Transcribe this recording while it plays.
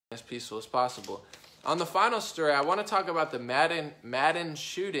as peaceful as possible. On the final story, I want to talk about the Madden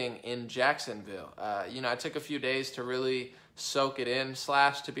shooting in Jacksonville. I took a few days to really soak it in.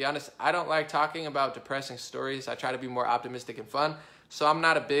 To be honest, I don't like talking about depressing stories. I try to be more optimistic and fun. So I'm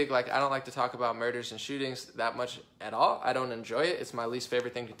not a big, I don't like to talk about murders and shootings that much at all. I don't enjoy it. It's my least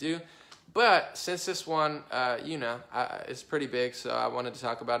favorite thing to do. But since this one, it's pretty big, so I wanted to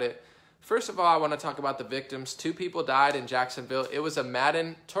talk about it. First of all, I want to talk about the victims. 2 people died in Jacksonville. It was a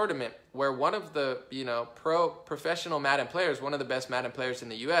Madden tournament where one of the, professional Madden players, one of the best Madden players in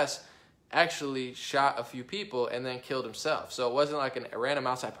the U.S., actually shot a few people and then killed himself. So it wasn't like a random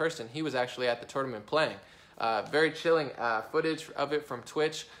outside person. He was actually at the tournament playing. Very chilling footage of it from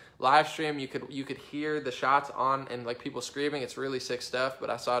Twitch. Live stream, you could hear the shots on and people screaming. It's really sick stuff, but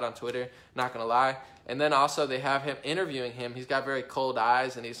I saw it on Twitter, not gonna lie. And then also they have him interviewing him. He's got very cold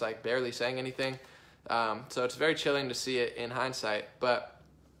eyes and he's barely saying anything. So it's very chilling to see it in hindsight. But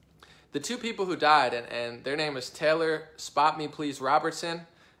the 2 people who died, and their name is Taylor Spot Me Please Robertson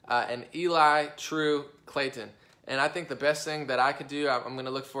and Eli True Clayton. And I think the best thing that I could do, I'm gonna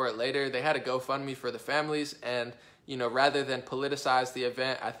look for it later. They had a GoFundMe for the families, and rather than politicize the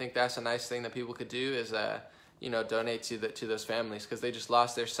event, I think that's a nice thing that people could do is, donate to those families because they just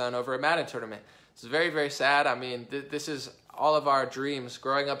lost their son over a Madden tournament. It's very, very sad. I mean, this is all of our dreams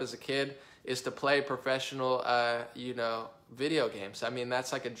growing up as a kid is to play professional, video games. I mean,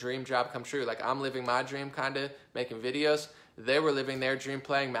 that's like a dream job come true. I'm living my dream kind of making videos. They were living their dream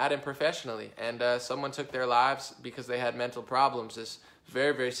playing Madden professionally, and someone took their lives because they had mental problems. It's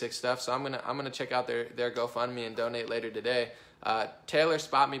very, very sick stuff. So I'm gonna check out their GoFundMe and donate later today. Taylor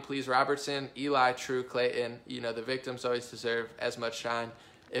Spot Me Please Robertson, Eli True Clayton. The victims always deserve as much shine,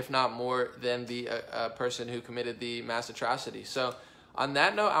 if not more, than the person who committed the mass atrocity. So on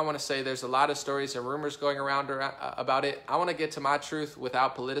that note, I want to say there's a lot of stories and rumors going around about it. I want to get to my truth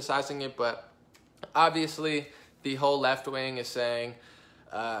without politicizing it, but obviously the whole left wing is saying,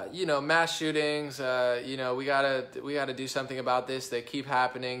 mass shootings, we gotta do something about this. They keep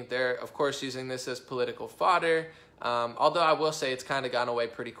happening. They're, of course, using this as political fodder. Although I will say it's kind of gone away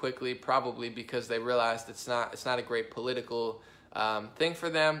pretty quickly, probably because they realized it's not a great political thing for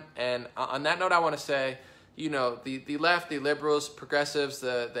them. And on that note, I want to say, the left, the liberals, progressives,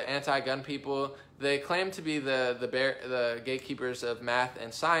 the anti-gun people, they claim to be the gatekeepers of math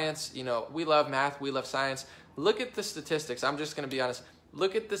and science. We love math, we love science. Look at the statistics. I'm just going to be honest.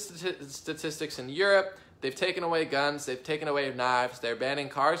 Look at the statistics in Europe. They've taken away guns. They've taken away knives. They're banning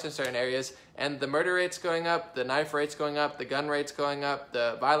cars in certain areas. And the murder rate's going up. The knife rate's going up. The gun rate's going up.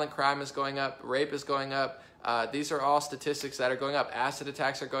 The violent crime is going up. Rape is going up. These are all statistics that are going up. Acid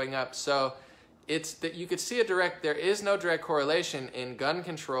attacks are going up. So it's that you could see there is no direct correlation in gun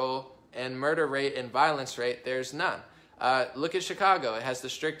control and murder rate and violence rate. There's none. Look at Chicago. It has the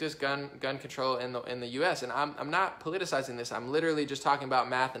strictest gun control in the U.S. And I'm not politicizing this. I'm literally just talking about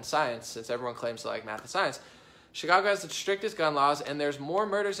math and science, since everyone claims to like math and science. Chicago has the strictest gun laws, and there's more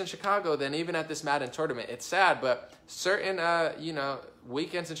murders in Chicago than even at this Madden tournament. It's sad, but certain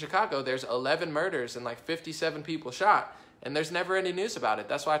weekends in Chicago, there's 11 murders and 57 people shot, and there's never any news about it.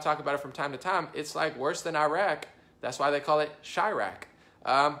 That's why I talk about it from time to time. It's worse than Iraq. That's why they call it Chirac.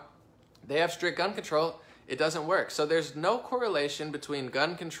 They have strict gun control. It doesn't work. So there's no correlation between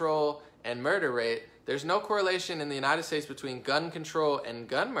gun control and murder rate. There's no correlation in the United States between gun control and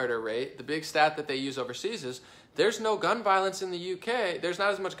gun murder rate. The big stat that they use overseas is there's no gun violence in the UK. There's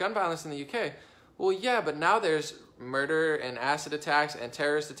not as much gun violence in the UK. Well, yeah, but now there's murder and acid attacks and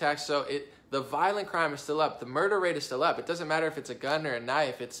terrorist attacks. So the violent crime is still up. The murder rate is still up. It doesn't matter if it's a gun or a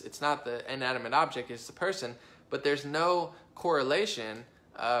knife. It's not the inanimate object. It's the person. But there's no correlation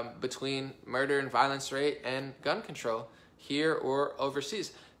between murder and violence rate and gun control here or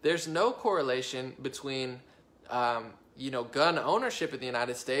overseas. There's no correlation between, gun ownership in the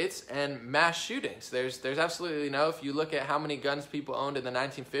United States and mass shootings. There's absolutely no. If you look at how many guns people owned in the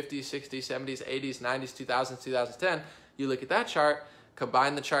 1950s, 60s, 70s, 80s, 90s, 2000s, 2010, you look at that chart,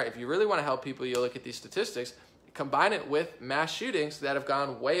 combine the chart. If you really want to help people, you'll look at these statistics, combine it with mass shootings that have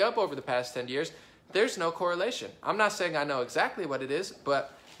gone way up over the past 10 years. There's no correlation. I'm not saying I know exactly what it is,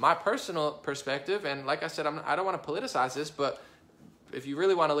 but my personal perspective, and like I said, I don't want to politicize this, but if you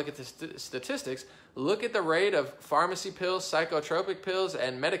really want to look at the statistics, look at the rate of pharmacy pills, psychotropic pills,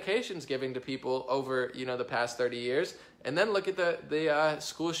 and medications giving to people over the past 30 years, and then look at the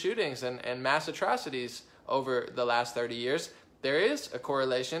school shootings and mass atrocities over the last 30 years. There is a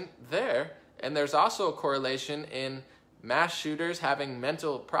correlation there, and there's also a correlation in mass shooters having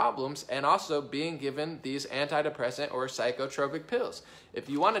mental problems and also being given these antidepressant or psychotropic pills. If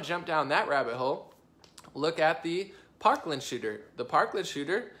you want to jump down that rabbit hole, look at the Parkland shooter. The Parkland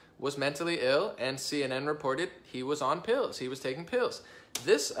shooter was mentally ill, and CNN reported he was on pills. He was taking pills.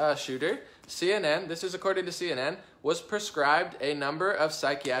 This shooter, CNN, this is according to CNN, was prescribed a number of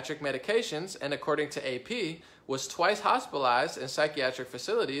psychiatric medications, and according to AP, was twice hospitalized in psychiatric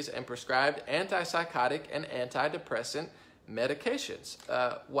facilities and prescribed antipsychotic and antidepressant medications.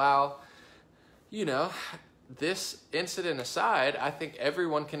 While, you know, this incident aside, I think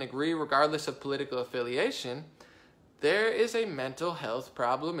everyone can agree, regardless of political affiliation, there is a mental health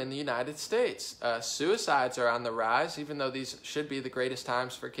problem in the United States. Suicides are on the rise, even though these should be the greatest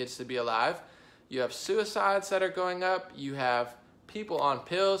times for kids to be alive. You have suicides that are going up. You have people on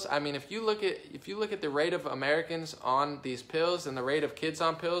pills. I mean, if you look at the rate of Americans on these pills and the rate of kids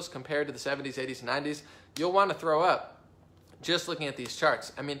on pills compared to the 70s, 80s, and 90s, you'll want to throw up just looking at these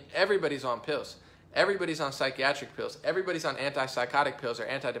charts. I mean, everybody's on pills. Everybody's on psychiatric pills. Everybody's on antipsychotic pills or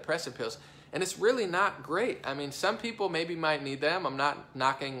antidepressant pills. And it's really not great. I mean, some people maybe might need them. I'm not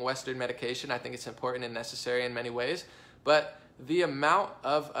knocking Western medication. I think it's important and necessary in many ways. But the amount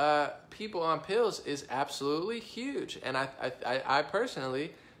of people on pills is absolutely huge. And I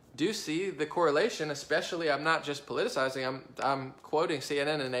personally do see the correlation, especially, I'm not just politicizing, I'm quoting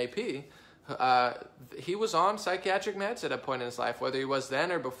CNN and AP. He was on psychiatric meds at a point in his life, whether he was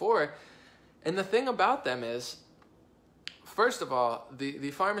then or before. And the thing about them is, first of all, the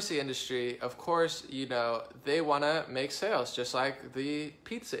pharmacy industry, of course, you know, they want to make sales, just like the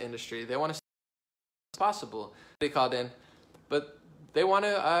pizza industry. They want to as possible. They called in, but they want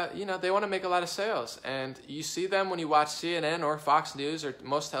to, you know, they want to make a lot of sales. And you see them when you watch CNN or Fox News or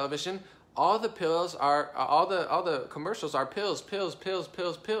most television. All the pills are, all the commercials are pills, pills, pills,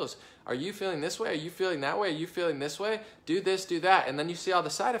 pills, pills. Are you feeling this way? Are you feeling that way? Are you feeling this way? Do this, do that. And then you see all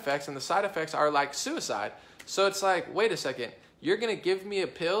the side effects, and the side effects are like suicide. So it's like, wait a second, you're going to give me a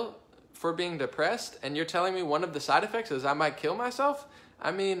pill for being depressed, and you're telling me one of the side effects is I might kill myself?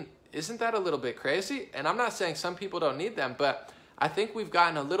 I mean, isn't that a little bit crazy? And I'm not saying some people don't need them, but I think we've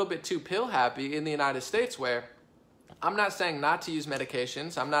gotten a little bit too pill happy in the United States, where I'm not saying not to use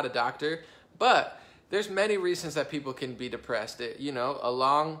medications. I'm not a doctor, but there's many reasons that people can be depressed. You know, a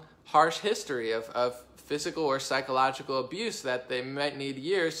long, harsh history of physical or psychological abuse that they might need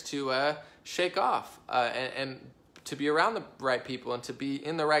years to shake off, and to be around the right people and to be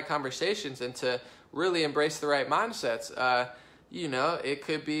in the right conversations and to really embrace the right mindsets. You know, it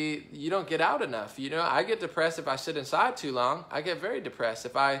could be you don't get out enough. You know, I get depressed if I sit inside too long. I get very depressed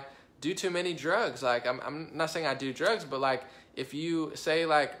if I do too many drugs. Like, I'm not saying I do drugs, but like, if you say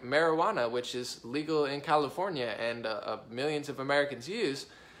like marijuana, which is legal in California and millions of Americans use,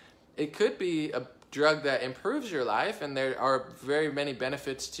 it could be a drug that improves your life, and there are very many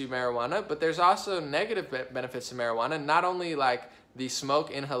benefits to marijuana, but there's also negative benefits to marijuana, not only like the smoke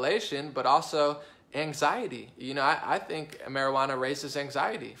inhalation, but also anxiety. You know, I think marijuana raises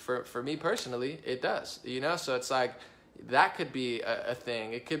anxiety. For me personally, it does, you know, so it's like, that could be a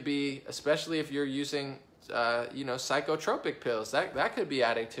thing. It could be, especially if you're using, you know, psychotropic pills, that could be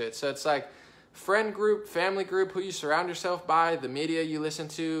adding to it. So it's like, friend group, family group, who you surround yourself by, the media you listen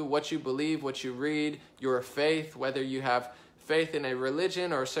to, what you believe, what you read, your faith, whether you have faith in a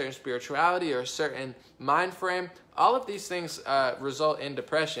religion or a certain spirituality or a certain mind frame, all of these things result in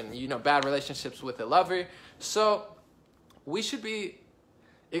depression. You know, bad relationships with a lover. So we should be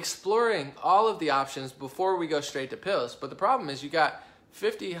exploring all of the options before we go straight to pills. But the problem is you got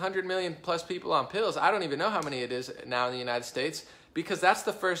 50, 100 million plus people on pills. I don't even know how many it is now in the United States, because that's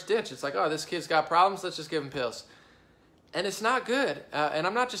the first ditch. It's like, oh, this kid's got problems, let's just give him pills. And it's not good. And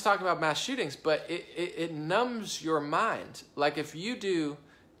I'm not just talking about mass shootings, but it numbs your mind. Like, if you do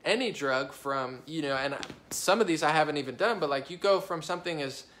any drug from, you know, and some of these I haven't even done, but like, you go from something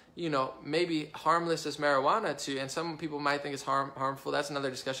as, you know, maybe harmless as marijuana to, and some people might think it's harmful, that's another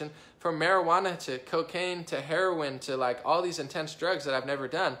discussion, from marijuana to cocaine to heroin to like all these intense drugs that I've never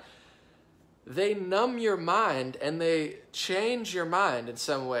done. They numb your mind and they change your mind in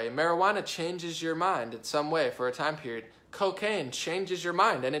some way. Marijuana changes your mind in some way for a time period. Cocaine changes your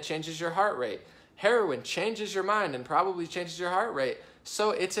mind and it changes your heart rate. Heroin changes your mind and probably changes your heart rate.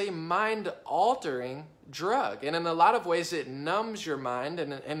 So it's a mind-altering drug. And in a lot of ways, it numbs your mind,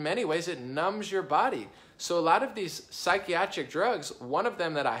 and in many ways, it numbs your body. So a lot of these psychiatric drugs, one of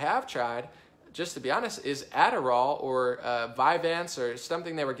them that I have tried, just to be honest, is Adderall or Vyvanse or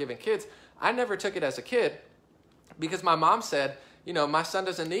something they were giving kids. I never took it as a kid because my mom said, you know, my son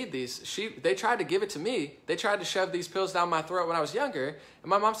doesn't need these. They tried to give it to me. They tried to shove these pills down my throat when I was younger. And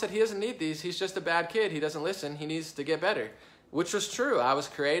my mom said, he doesn't need these. He's just a bad kid. He doesn't listen. He needs to get better. Which was true. I was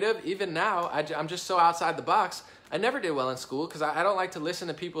creative. Even now, I'm just so outside the box. I never did well in school because I don't like to listen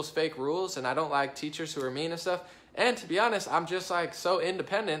to people's fake rules, and I don't like teachers who are mean and stuff. And to be honest, I'm just like so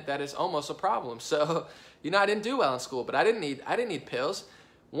independent that it's almost a problem. So, I didn't do well in school, but I didn't need pills.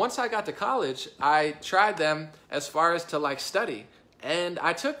 Once I got to college, I tried them as far as to like study. And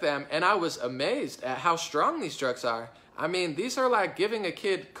I took them and I was amazed at how strong these drugs are. I mean, these are like giving a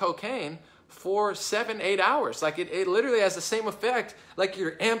kid cocaine for 7-8 hours. Like it literally has the same effect. Like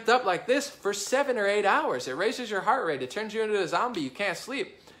you're amped up like this for 7 or 8 hours. It raises your heart rate. It turns you into a zombie. You can't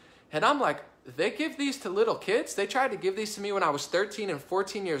sleep. And I'm like, they give these to little kids? They tried to give these to me when I was 13 and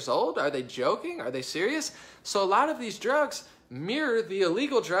 14 years old? Are they joking? Are they serious? So a lot of these drugs mirror the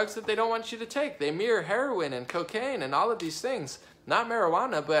illegal drugs that they don't want you to take. They mirror heroin and cocaine and all of these things. Not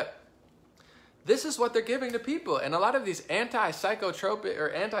marijuana, but this is what they're giving to people. And a lot of these antipsychotropic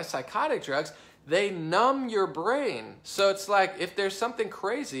or antipsychotic drugs, they numb your brain. So it's like if there's something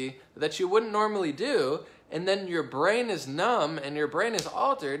crazy that you wouldn't normally do, and then your brain is numb and your brain is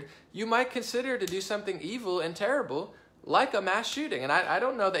altered, you might consider to do something evil and terrible, like a mass shooting. And I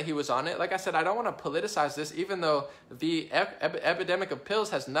don't know that he was on it. Like I said, I don't want to politicize this, even though the epidemic of pills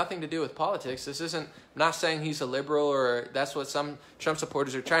has nothing to do with politics. This isn't, I'm not saying he's a liberal, or that's what some Trump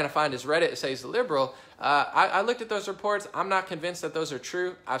supporters are trying to find is Reddit to say he's a liberal. I looked at those reports. I'm not convinced that those are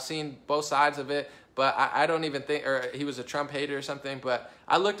true. I've seen both sides of it, but I don't even think, or he was a Trump hater or something. But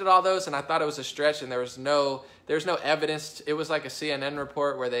I looked at all those and I thought it was a stretch, and there was no evidence. It was like a CNN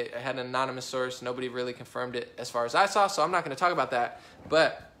report where they had an anonymous source. Nobody really confirmed it as far as I saw, so I'm not going to talk about that.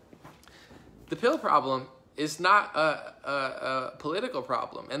 But the pill problem is not a political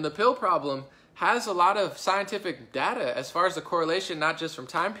problem. And the pill problem has a lot of scientific data as far as the correlation, not just from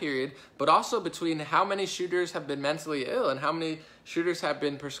time period, but also between how many shooters have been mentally ill and how many shooters have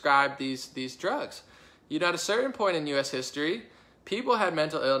been prescribed these drugs. At a certain point in U.S. history, people had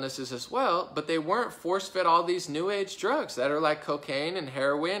mental illnesses as well, but they weren't force-fed all these new age drugs that are like cocaine and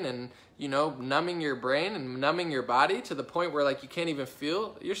heroin and, numbing your brain and numbing your body to the point where like you can't even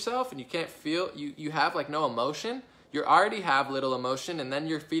feel yourself, and you can't feel, you have like no emotion. You already have little emotion, and then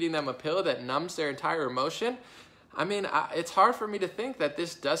you're feeding them a pill that numbs their entire emotion. I mean, it's hard for me to think that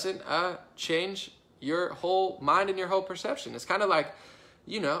this doesn't change your whole mind and your whole perception. It's kind of like,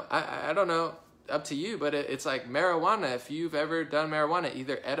 I don't know, up to you, but it's like marijuana. If you've ever done marijuana,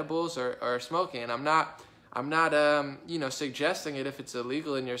 either edibles or smoking, and I'm not suggesting it if it's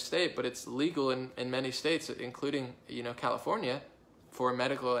illegal in your state, but it's legal in many states, including, California, for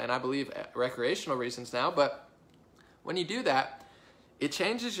medical and I believe recreational reasons now. But when you do that, it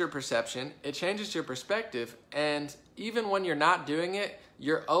changes your perception, it changes your perspective, and even when you're not doing it,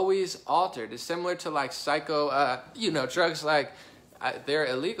 you're always altered. It's similar to like drugs like, they're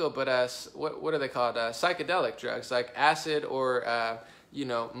illegal, but what are they called? Psychedelic drugs like acid or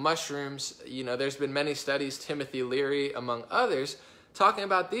mushrooms. There's been many studies, Timothy Leary among others, talking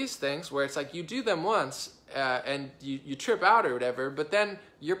about these things where it's like you do them once and you trip out or whatever, but then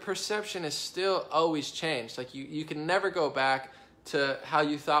your perception is still always changed. Like you can never go back to how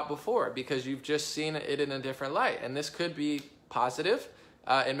you thought before because you've just seen it in a different light. And this could be positive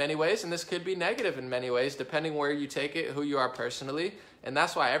in many ways, and this could be negative in many ways, depending where you take it, who you are personally. And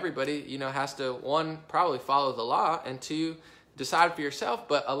that's why everybody, has to, one, probably follow the law, and two, decide for yourself.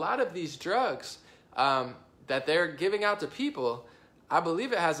 But a lot of these drugs that they're giving out to people, I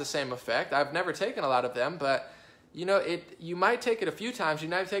believe it has the same effect. I've never taken a lot of them, but you might take it a few times. You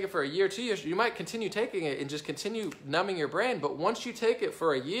might take it for a year, 2 years. You might continue taking it and just continue numbing your brain. But once you take it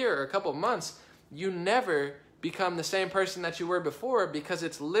for a year or a couple of months, you never become the same person that you were before, because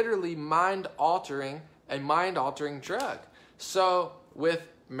it's literally a mind-altering drug. So with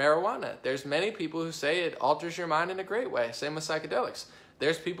marijuana, there's many people who say it alters your mind in a great way. Same with psychedelics.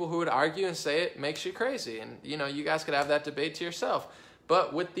 There's people who would argue and say it makes you crazy. And, you guys could have that debate to yourself.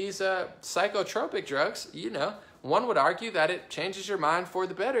 But with these psychotropic drugs, one would argue that it changes your mind for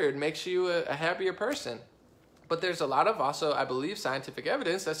the better. It makes you a happier person. But there's a lot of also, I believe, scientific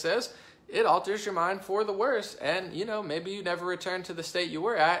evidence that says it alters your mind for the worse. And, maybe you never return to the state you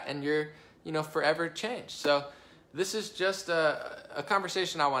were at and you're, forever changed. So this is just a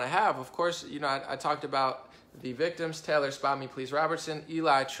conversation I want to have. Of course, I talked about the victims, Taylor Spot Me Please Robertson,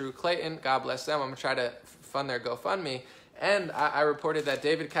 Eli True Clayton, God bless them. I'm going to try to fund their GoFundMe. And I reported that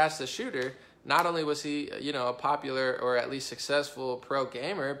David Katz, the shooter, not only was he, a popular or at least successful pro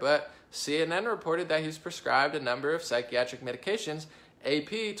gamer, but CNN reported that he's prescribed a number of psychiatric medications.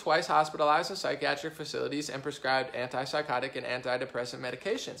 AP twice hospitalized in psychiatric facilities and prescribed antipsychotic and antidepressant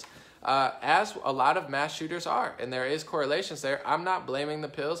medications, as a lot of mass shooters are. And there is correlations there. I'm not blaming the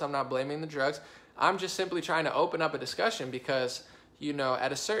pills. I'm not blaming the drugs. I'm just simply trying to open up a discussion because,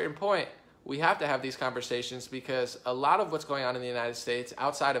 at a certain point, we have to have these conversations, because a lot of what's going on in the United States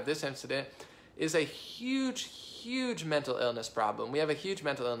outside of this incident is a huge, huge mental illness problem. We have a huge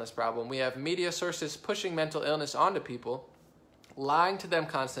mental illness problem. We have media sources pushing mental illness onto people, lying to them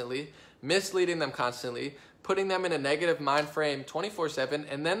constantly, misleading them constantly, putting them in a negative mind frame 24/7,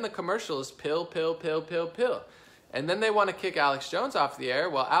 and then the commercial is pill, pill, pill, pill, pill. And then they want to kick Alex Jones off the air.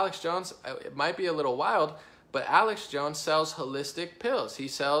 Well, Alex Jones, it might be a little wild, but Alex Jones sells holistic pills. He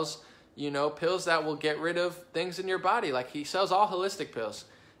sells, pills that will get rid of things in your body. Like, he sells all holistic pills.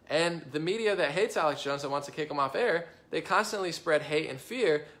 And the media that hates Alex Jones and wants to kick him off air, they constantly spread hate and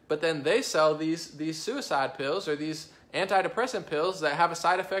fear, but then they sell these suicide pills or these antidepressant pills that have a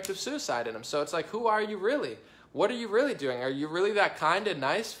side effect of suicide in them. So it's like, who are you really? What are you really doing? Are you really that kind and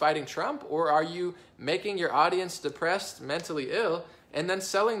nice fighting Trump? Or are you making your audience depressed, mentally ill, and then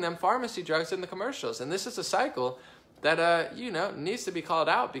selling them pharmacy drugs in the commercials? And this is a cycle that, needs to be called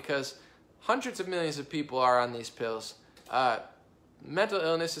out, because hundreds of millions of people are on these pills. Mental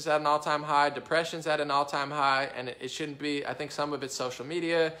illness is at an all-time high. Depression's at an all-time high, and it shouldn't be. I think some of it's social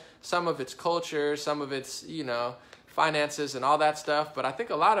media, some of it's culture, some of it's, finances and all that stuff. But I think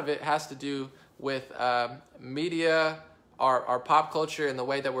a lot of it has to do with media, our pop culture, and the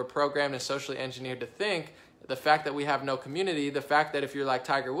way that we're programmed and socially engineered to think. The fact that we have no community, the fact that if you're like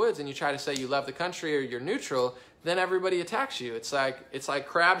Tiger Woods and you try to say you love the country or you're neutral, then everybody attacks you. It's like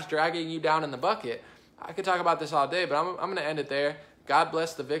crabs dragging you down in the bucket. I could talk about this all day, but I'm going to end it there. God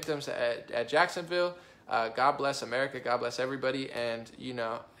bless the victims at Jacksonville. God bless America. God bless everybody. And,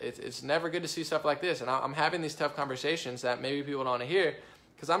 it's never good to see stuff like this. And I'm having these tough conversations that maybe people don't want to hear,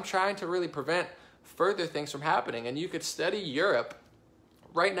 because I'm trying to really prevent further things from happening. And you could study Europe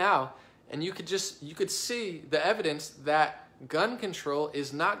right now, and you could see the evidence that gun control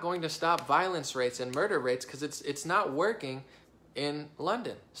is not going to stop violence rates and murder rates, because it's not working in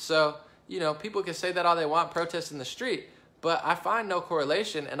London. So, people can say that all they want, protest in the street, but I find no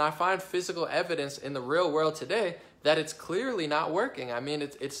correlation, and I find physical evidence in the real world today that it's clearly not working. I mean,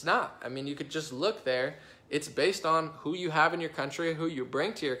 it's not. I mean, you could just look there. It's based on who you have in your country, who you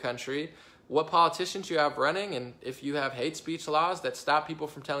bring to your country, what politicians you have running, and if you have hate speech laws that stop people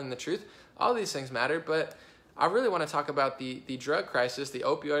from telling the truth. All these things matter, but I really want to talk about the drug crisis, the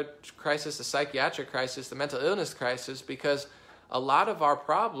opioid crisis, the psychiatric crisis, the mental illness crisis, because a lot of our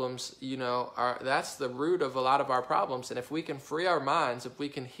problems, that's the root of a lot of our problems. And if we can free our minds, if we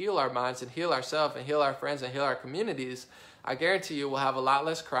can heal our minds and heal ourselves and heal our friends and heal our communities, I guarantee you we'll have a lot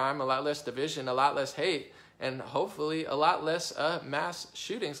less crime, a lot less division, a lot less hate, and hopefully a lot less mass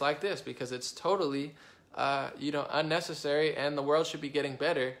shootings like this, because it's totally, unnecessary, and the world should be getting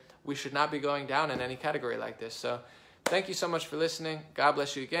better. We should not be going down in any category like this. So thank you so much for listening. God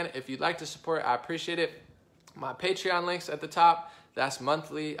bless you again. If you'd like to support, I appreciate it. My Patreon links at the top, that's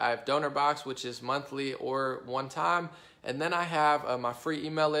monthly. I have Donor Box, which is monthly or one time. And then I have my free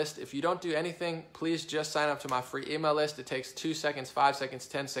email list. If you don't do anything, please just sign up to my free email list. It takes 2 seconds, 5 seconds,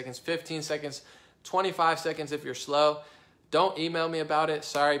 10 seconds, 15 seconds, 25 seconds if you're slow. Don't email me about it.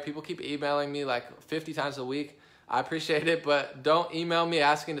 Sorry, people keep emailing me like 50 times a week. I appreciate it, but don't email me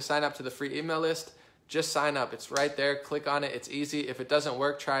asking to sign up to the free email list. Just sign up. It's right there. Click on it. It's easy. If it doesn't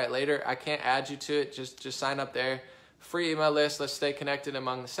work, try it later. I can't add you to it. Just sign up there. Free email list. Let's stay connected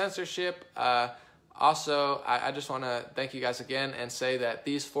among the censorship. Also, I just want to thank you guys again and say that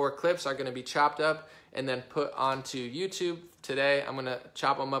these 4 clips are going to be chopped up and then put onto YouTube today. I'm going to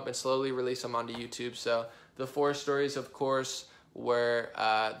chop them up and slowly release them onto YouTube. So the 4 stories, of course, were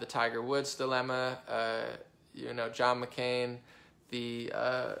the Tiger Woods dilemma, John McCain, the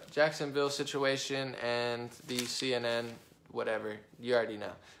Jacksonville situation, and the CNN whatever. You already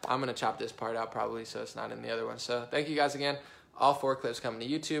know. I'm going to chop this part out probably so it's not in the other one. So thank you guys again. All 4 clips coming to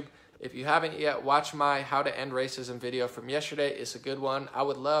YouTube. If you haven't yet, watch my How to End Racism video from yesterday. It's a good one. I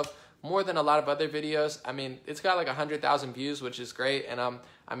would love more than a lot of other videos. I mean, it's got like 100,000 views, which is great. And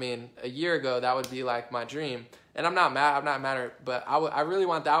a year ago, that would be like my dream. And I'm not mad, but I really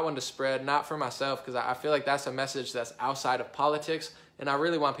want that one to spread, not for myself, because I feel like that's a message that's outside of politics, and I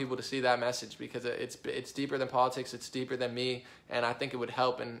really want people to see that message, because it's deeper than politics, it's deeper than me, and I think it would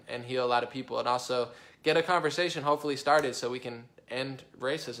help and heal a lot of people, and also get a conversation hopefully started so we can end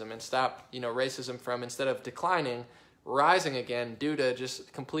racism and stop, racism from, instead of declining, rising again due to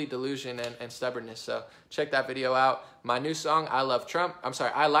just complete delusion and stubbornness. So check that video out. My new song, I Like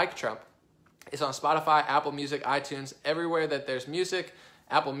Trump. It's on Spotify, Apple Music, iTunes, everywhere that there's music,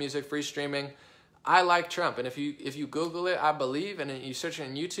 Apple Music, free streaming. I Like Trump. And if you Google it, I believe, and you search it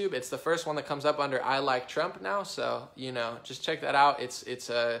on YouTube, it's the first one that comes up under I Like Trump now. So, just check that out.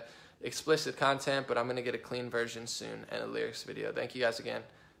 It's explicit content, but I'm going to get a clean version soon and a lyrics video. Thank you guys again.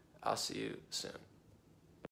 I'll see you soon.